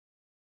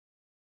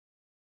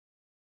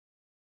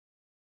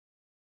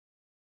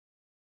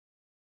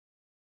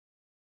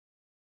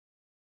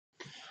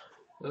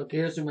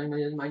Okay, so my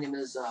name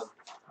is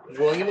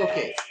William.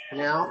 Okay,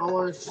 now I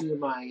want to show you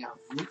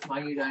my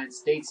United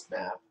States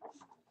map,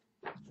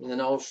 and then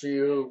I'll show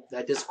you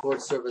that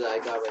Discord server that I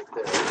got right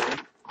there.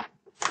 Okay?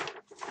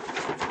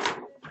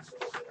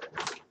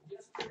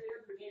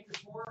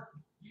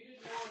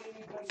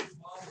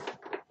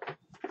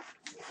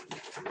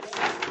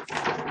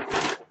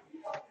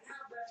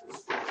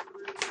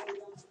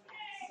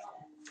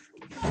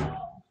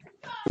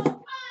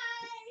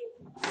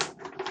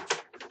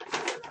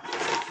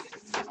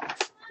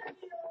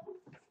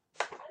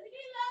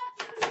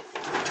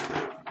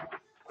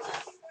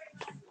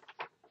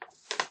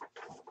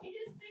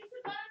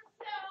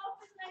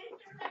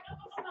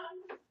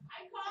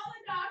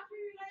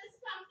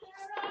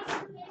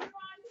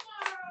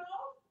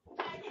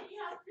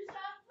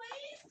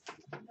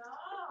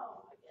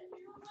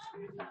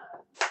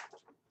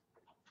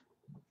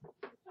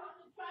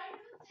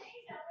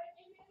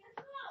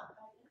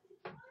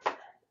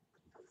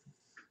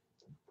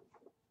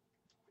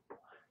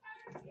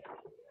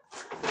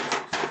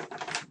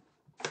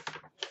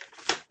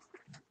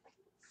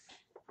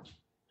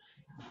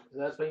 So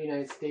that's my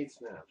United States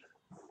map.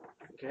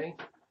 Okay.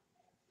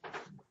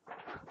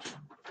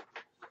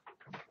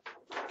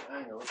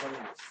 I know it's hard to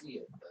see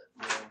it,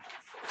 but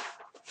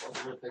I'll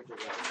put a picture of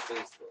that on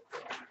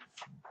Facebook.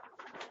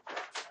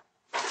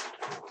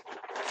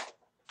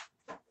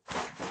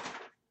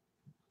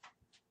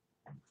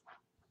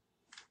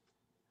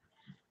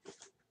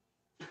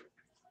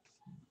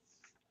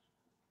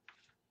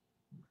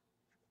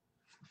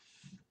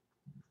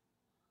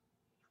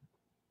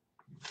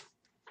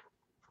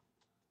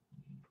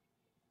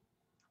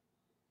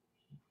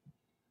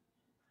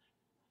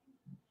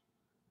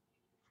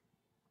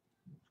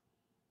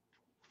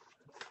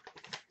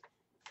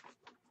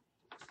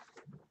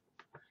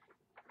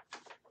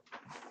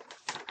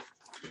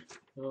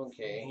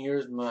 Okay,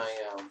 here's my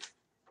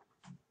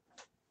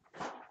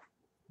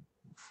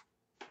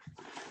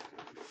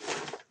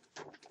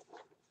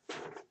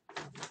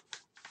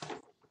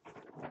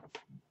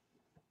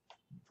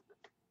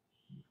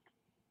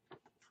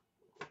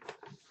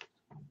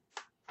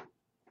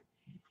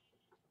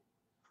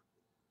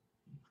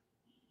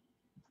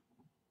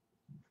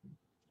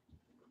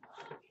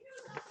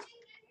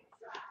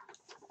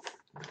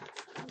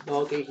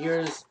okay,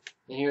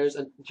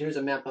 here's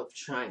a map of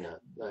China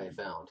that I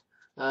found.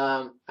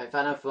 I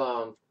found it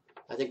from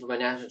I think from my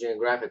National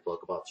Geographic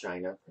book about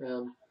China.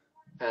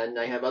 And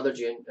I have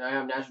I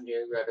have National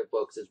Geographic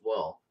books as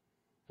well.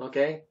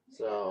 Okay,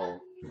 so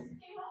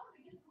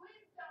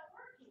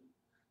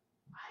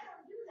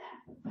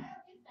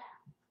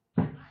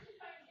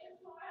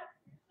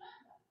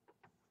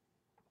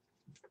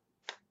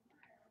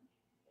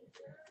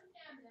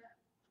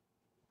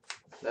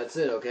that's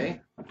it.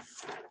 Okay,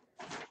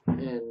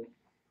 and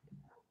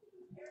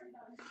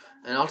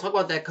I'll talk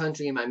about that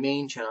country in my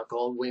main channel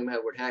called William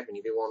Edward Hackman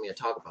if you want me to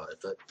talk about it.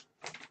 But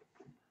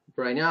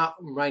right now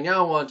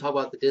I want to talk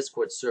about the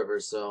Discord server.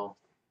 So.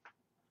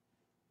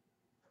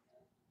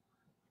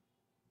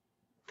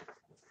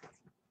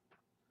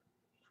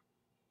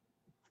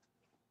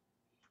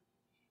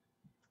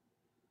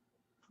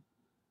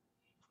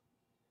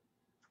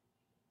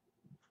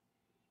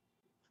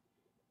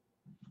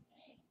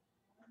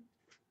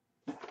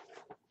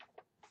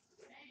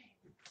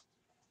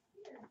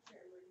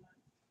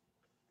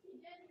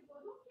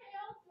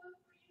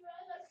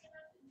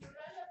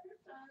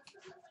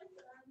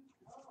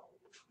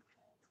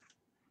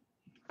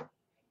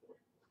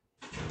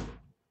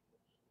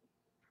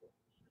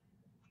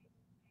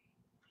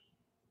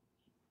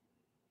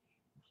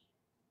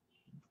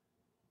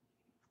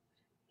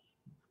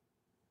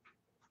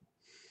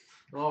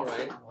 All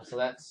right. So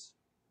that's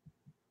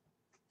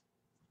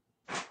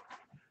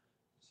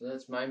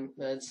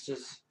that's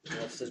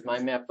just my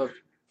map of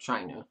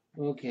China.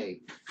 Okay.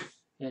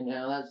 And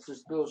now let's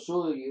just go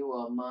show you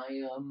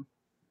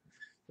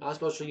I'll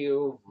just show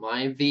you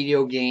my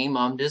video game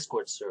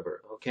Discord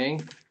server. Okay.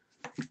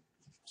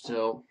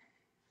 So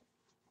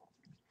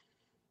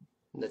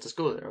let's just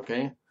go there.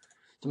 Okay.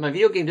 So my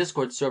video game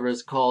Discord server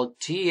is called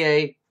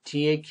TA,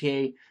 TAK,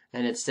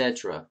 and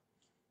etc.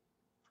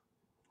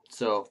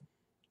 So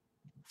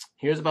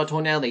here's about tone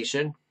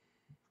annihilation.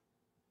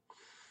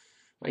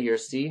 Right here,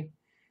 see?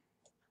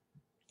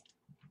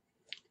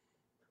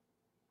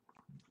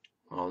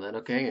 All that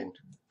okay, and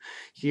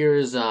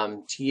here's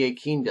TA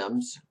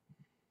Kingdoms.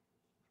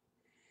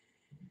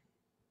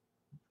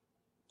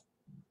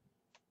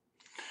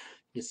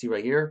 You see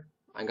right here,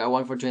 I got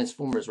one for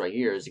Transformers right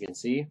here, as you can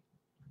see.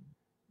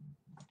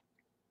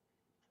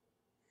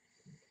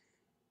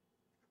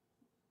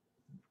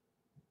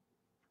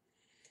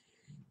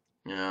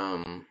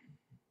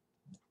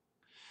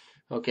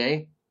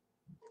 Okay,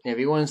 and if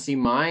you want to see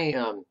my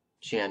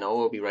channel,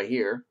 it'll be right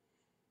here.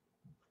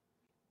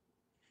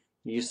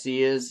 You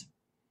see is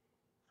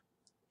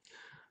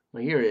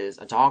right here is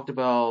I talked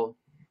about.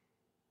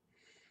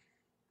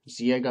 You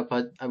see, I got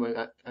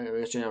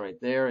a channel right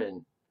there,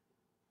 and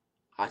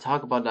I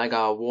talk about I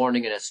got a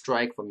warning and a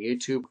strike from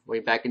YouTube way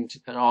back in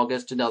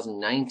August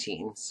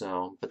 2019.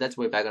 So, but that's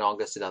way back in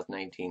August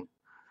 2019.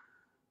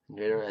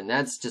 And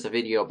that's just a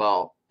video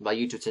about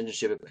YouTube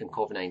censorship and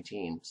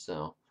COVID-19.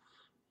 So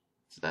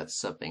that's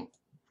something.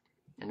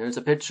 And there's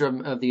a picture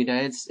of the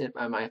United States,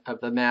 of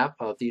the map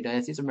of the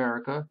United States of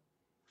America.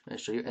 I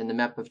show you, and the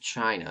map of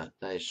China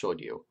that I showed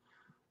you.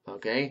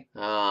 Okay.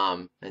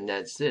 And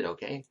that's it.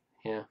 Okay.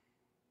 Yeah.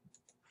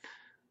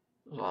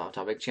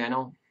 Topic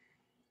channel.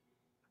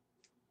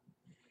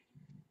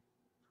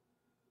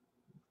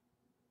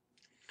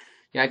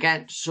 Yeah, I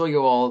can't show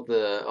you all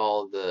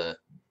the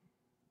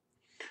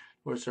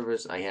what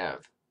servers I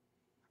have.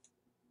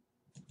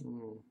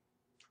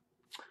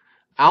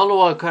 I don't know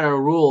what kind of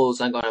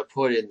rules I'm gonna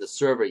put in the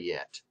server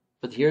yet,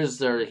 but here's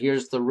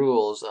the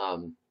rules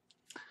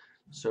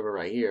server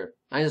right here.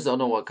 I just don't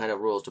know what kind of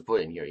rules to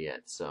put in here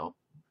yet, so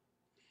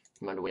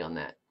I'm gonna wait on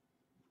that.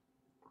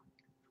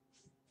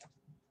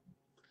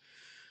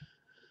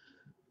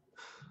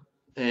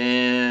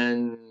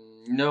 And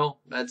no,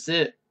 that's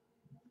it.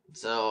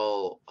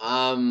 So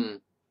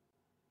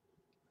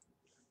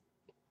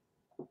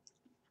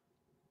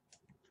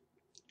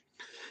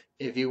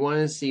if you want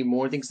to see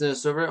more things in the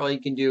server, all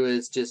you can do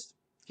is just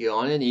get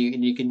on it,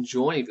 and you can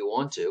join if you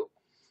want to.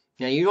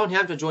 Now, you don't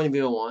have to join if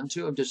you don't want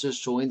to. I'm just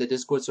showing the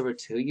Discord server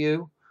to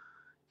you.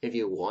 If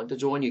you want to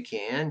join, you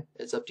can.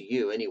 It's up to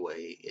you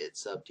anyway.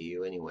 It's up to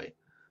you anyway.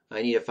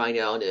 I need to find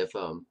out if,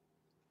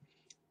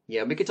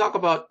 yeah, we can talk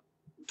about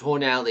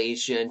Toon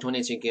Annihilation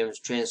Games,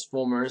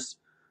 Transformers.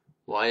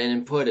 Well, I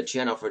didn't put a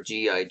channel for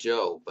G.I.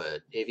 Joe,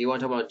 but if you want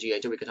to talk about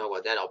G.I. Joe, we can talk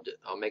about that. I'll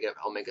make that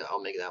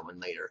one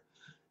later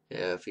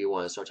if you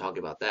want to start talking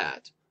about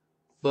that.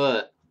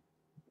 But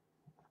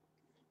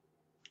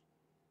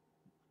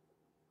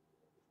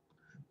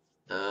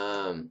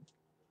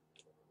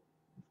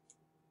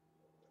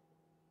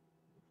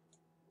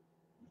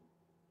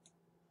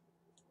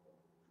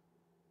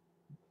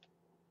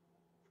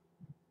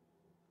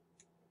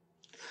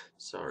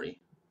sorry.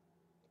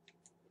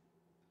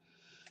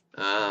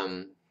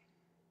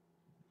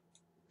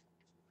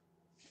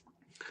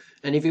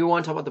 And if you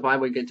want to talk about the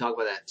Bible, you can talk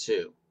about that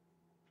too.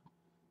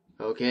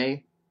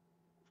 Okay?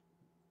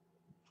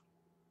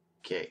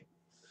 Okay.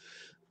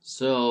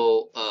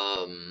 So,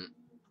 I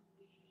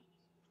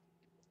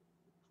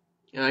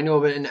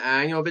know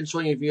I've been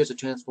showing you videos of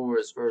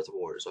Transformers Earth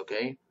Wars,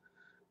 okay?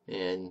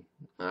 And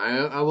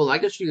I would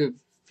like to show you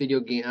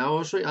video game. I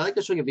like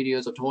to show you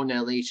videos of Toon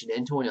Annihilation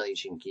and Toon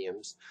Annihilation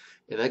games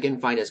if I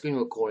can find a screen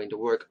recording to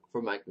work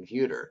for my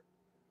computer.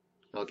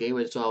 Okay,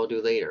 which I'll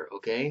do later.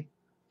 Okay,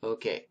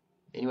 okay.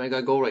 Anyway, I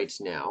gotta go right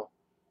now.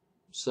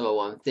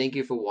 So thank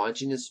you for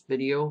watching this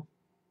video.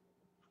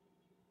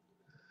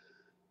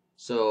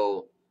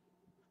 So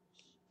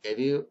if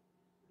you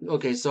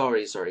okay,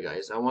 sorry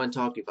guys. I want to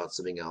talk to you about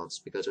something else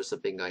because there's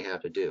something I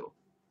have to do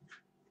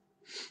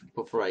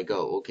before I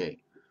go. Okay.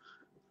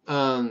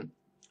 I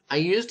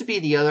used to be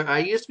in the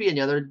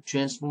other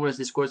Transformers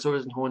Discord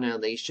servers in Toon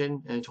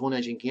Annihilation and Toon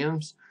Annihilation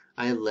games.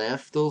 I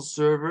left those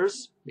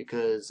servers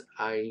because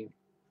I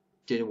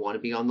didn't want to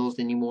be on those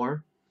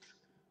anymore.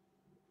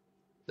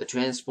 The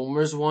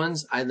Transformers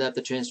ones, I left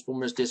the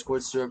Transformers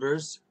Discord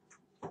servers.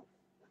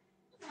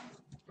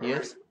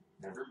 Yes?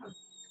 Never mind.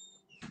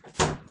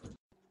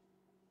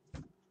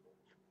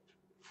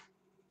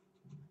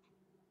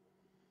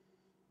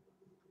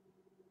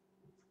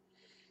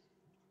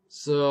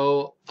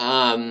 So,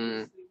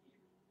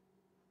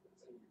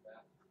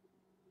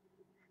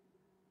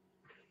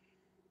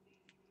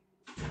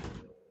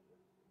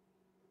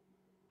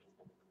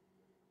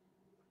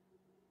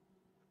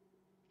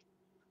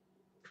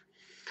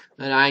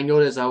 and I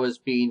noticed I was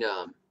being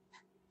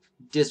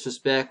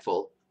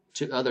disrespectful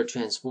to other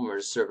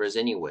Transformers servers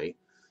anyway.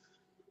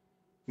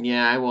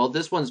 Yeah, well,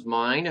 this one's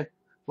mine.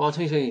 Well, I'll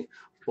tell you,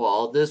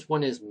 well, this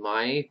one is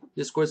my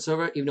Discord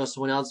server, even though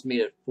someone else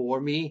made it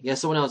for me. Yeah,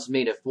 someone else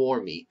made it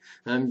for me.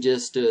 I'm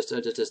just the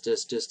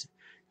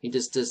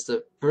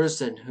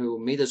person who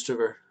made the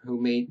server,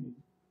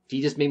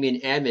 he just made me an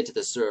admin to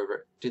the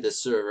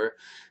server,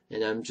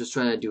 and I'm just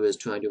trying to do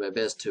my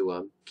best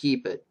to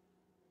keep it.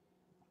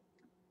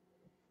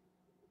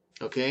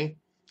 Okay,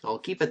 I'll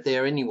keep it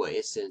there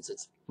anyway since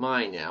it's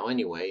mine now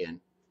anyway, and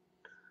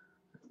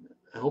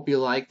I hope you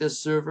like this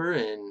server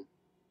and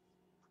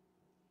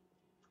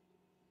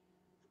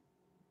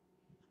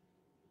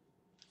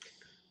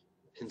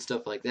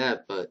stuff like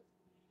that. But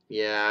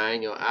yeah, I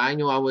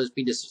know I was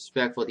being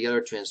disrespectful to the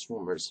other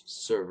Transformers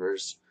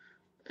servers,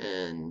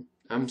 and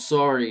I'm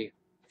sorry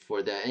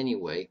for that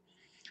anyway.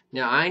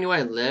 Now, I know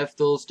I left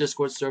those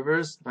Discord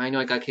servers. I know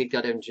I got kicked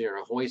out of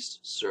Engineer Hoist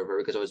server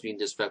because I was being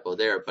disrespectful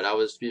there, but I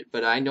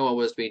know I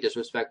was being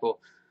disrespectful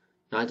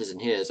not just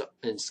in his,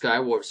 in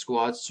Skywarp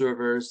Squad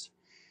servers.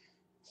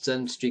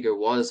 Sunstreaker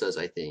was, as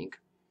I think.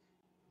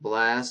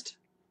 Blast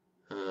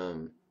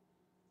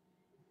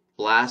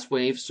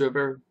Wave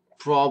server,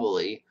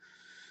 probably.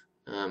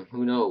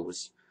 Who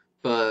knows?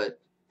 But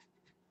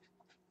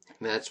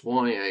that's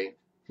why I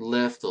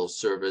left those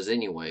servers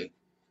anyway,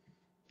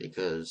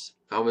 because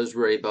I was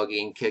worried about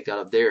getting kicked out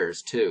of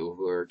theirs too,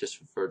 who are just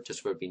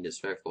for being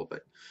disrespectful.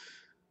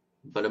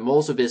 But I'm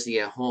also busy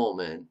at home,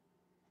 and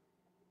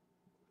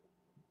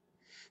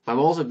I'm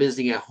also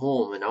busy at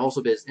home, and I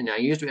also busy, and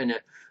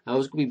I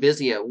was gonna be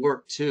busy at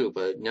work too,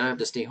 but now I have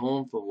to stay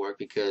home from work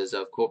because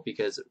of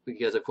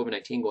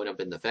COVID-19 going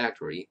up in the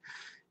factory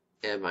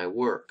and my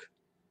work,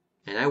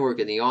 and I work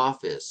in the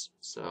office,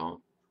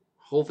 so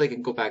hopefully I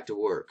can go back to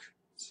work.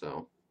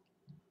 So,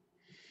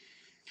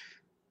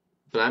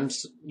 but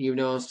so even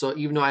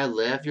though I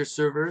left your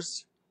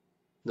servers,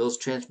 those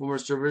Transformer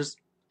servers,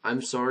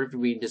 I'm sorry for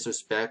being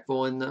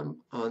disrespectful in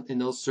them in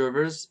those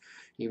servers,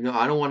 even though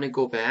I don't want to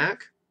go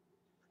back.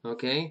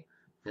 Okay,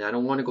 and I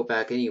don't want to go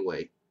back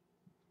anyway.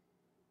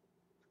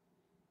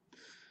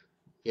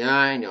 Yeah,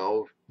 I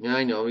know. Yeah,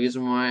 I know. The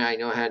reason why I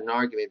know I had an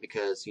argument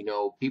because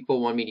people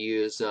want me to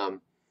use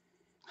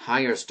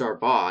higher star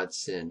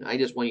bots, and I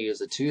just want to use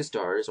the 2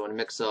 stars. I want to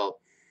mix up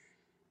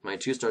my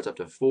 2 stars up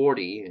to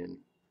 40, and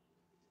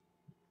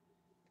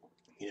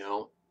you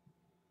know,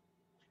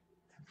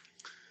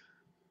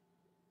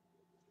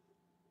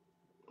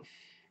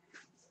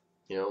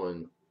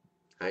 and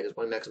I just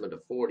want to max them up to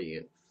 40,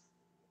 and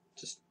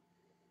just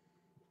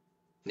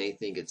they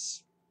think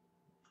it's,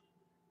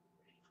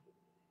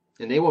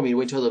 and they want me to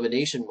wait till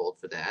elimination mode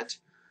for that,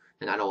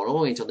 and I don't want to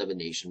wait until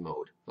elimination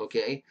mode.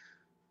 Okay,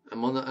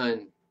 I'm on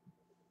the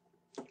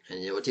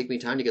and it would take me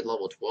time to get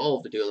level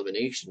 12 to do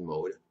elimination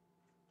mode.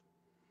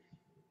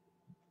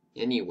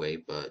 Anyway,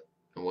 but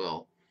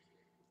well,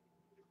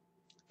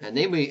 and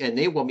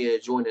they want me to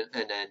join it,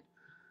 and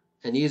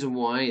the reason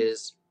why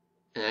is,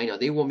 and I know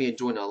they want me to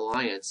join an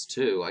alliance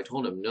too. I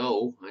told them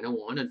no, I don't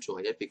want to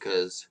join it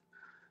because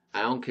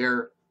I don't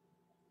care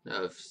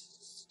of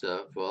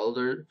stuff. Well,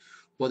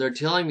 what they're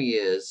telling me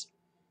is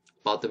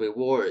about the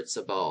rewards,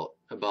 about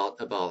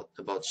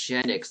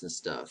Shanix and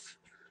stuff.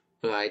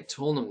 But I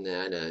told them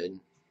that, and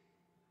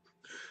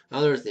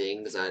other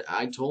things.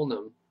 I told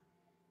them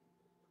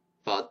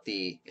about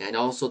and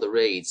also the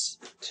raids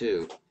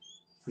too.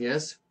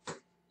 Yes.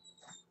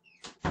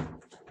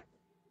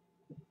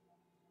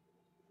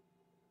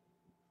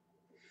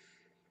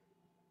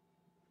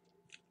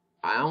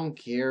 I don't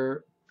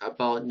care I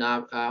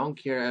don't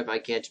care if I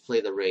can't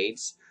play the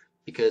raids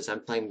because I'm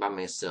playing by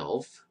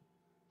myself.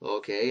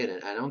 Okay,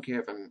 and I don't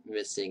care if I'm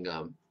missing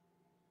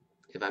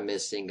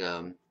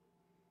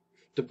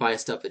to buy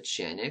stuff at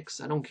Shanix.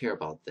 I don't care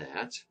about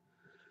that.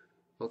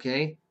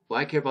 Okay? What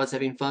I care about is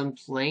having fun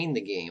playing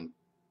the game.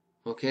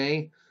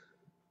 Okay?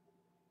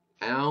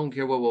 I don't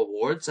care what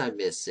rewards I'm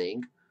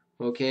missing.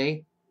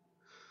 Okay?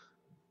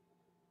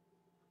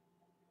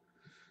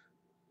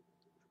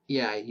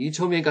 Yeah, you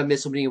told me I got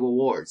missed so many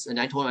rewards, and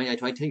I tried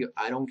to tell you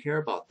I don't care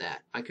about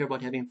that. I care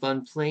about having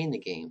fun playing the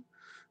game.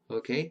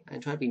 Okay? I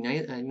try to be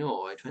nice. I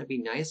know I try to be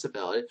nice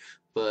about it,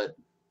 but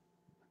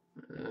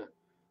uh,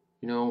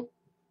 you know,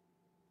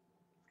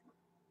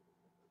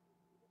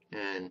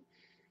 and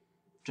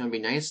trying to be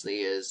nicely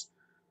is,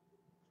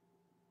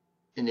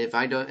 and if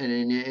I don't,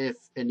 and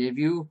if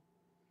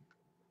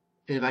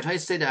I try to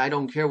say that I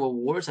don't care what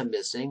rewards I'm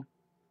missing,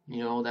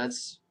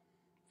 that's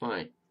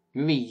fine.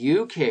 Maybe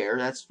you care,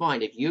 that's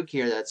fine. If you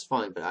care, that's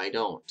fine, but I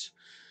don't.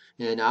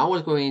 And I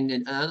was going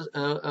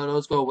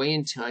to wait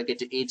until I get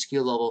to HQ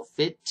level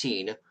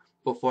 15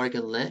 before I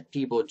can let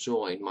people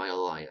join my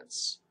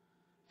alliance.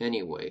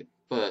 Anyway,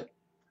 but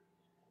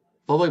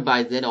probably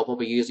by then I'll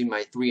probably be using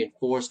my 3 and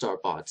 4-star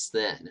bots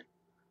then.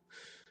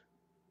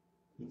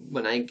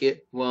 When I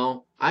get,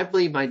 well, I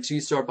believe my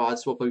 2-star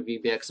bots will probably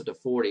be maxed up to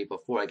 40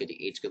 before I get to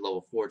HQ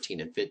level 14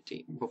 and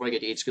 15. Before I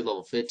get to HQ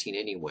level 15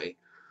 anyway.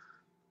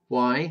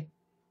 Why?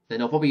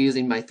 Then I'll probably be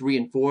using my 3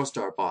 and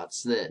 4-star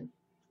bots then.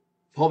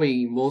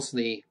 Probably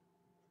mostly,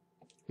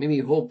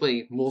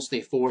 hopefully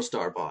mostly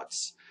 4-star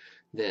bots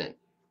then.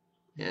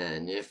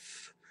 And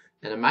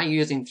I might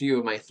using 3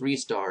 of my 3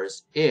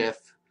 stars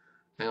if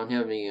I don't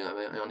have any,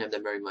 I don't have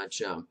that very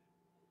much,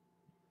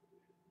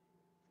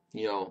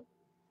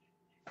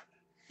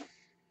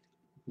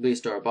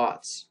 3-star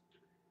bots.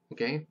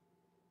 Okay?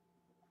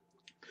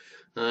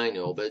 I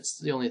know, but it's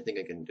the only thing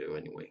I can do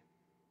anyway.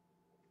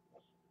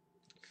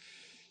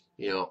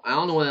 I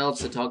don't know what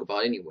else to talk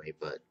about anyway,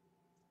 but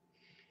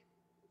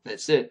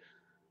that's it.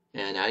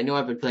 And I know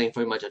I've been playing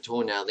pretty much a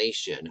Total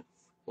Annihilation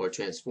or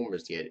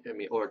Transformers yet.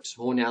 Or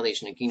Total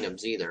Annihilation and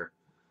Kingdoms either.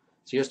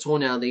 So here's Total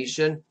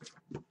Annihilation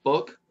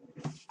book.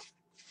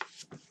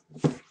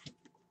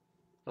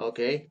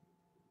 Okay.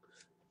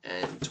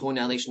 And Total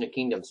Annihilation and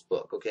Kingdoms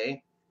book,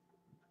 okay?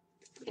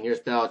 And here's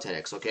Battle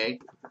Tactics, okay?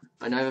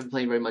 I know I haven't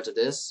played very much of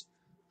this,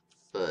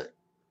 but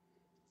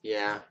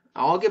yeah.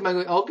 I'll try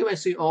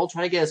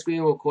to get a screen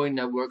recording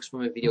that works for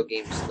my video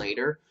games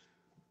later.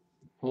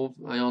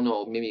 I don't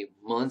know, maybe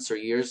months or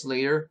years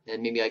later,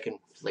 and maybe I can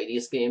play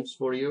these games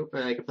for you,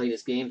 and I can play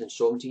these games and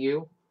show them to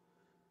you.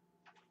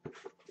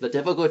 The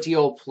difficulty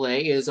I'll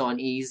play is on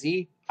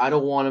easy. I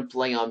don't want to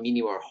play on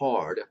medium or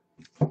hard,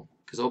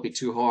 because it'll be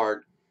too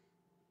hard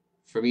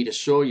for me to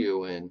show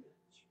you and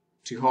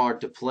too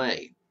hard to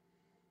play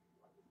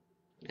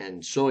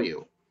and show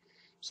you.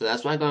 So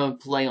that's why I'm going to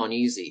play on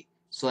easy.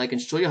 so I can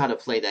show you how to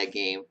play that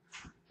game,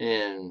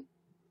 and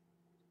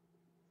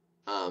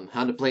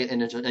how to play,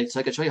 and so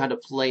I can show you how to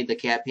play the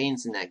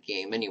campaigns in that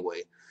game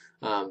anyway,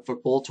 for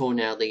both Total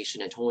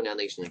Annihilation and Total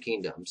Annihilation of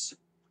Kingdoms.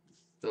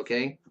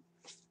 Okay,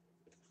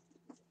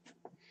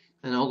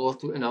 and I'll go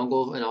through, and I'll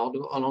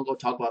go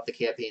talk about the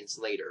campaigns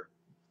later.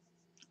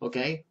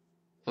 Okay,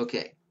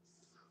 okay,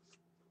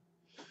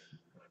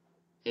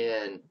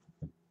 and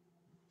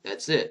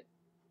that's it.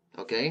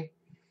 Okay,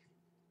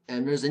 and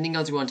if there's anything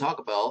else you want to talk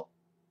about,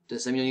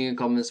 just let me know in the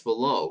comments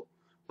below.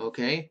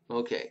 Okay,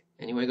 okay.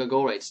 Anyway, I gotta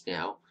go right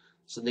now.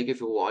 So thank you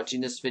for watching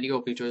this video.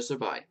 Hope you enjoy.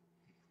 Bye.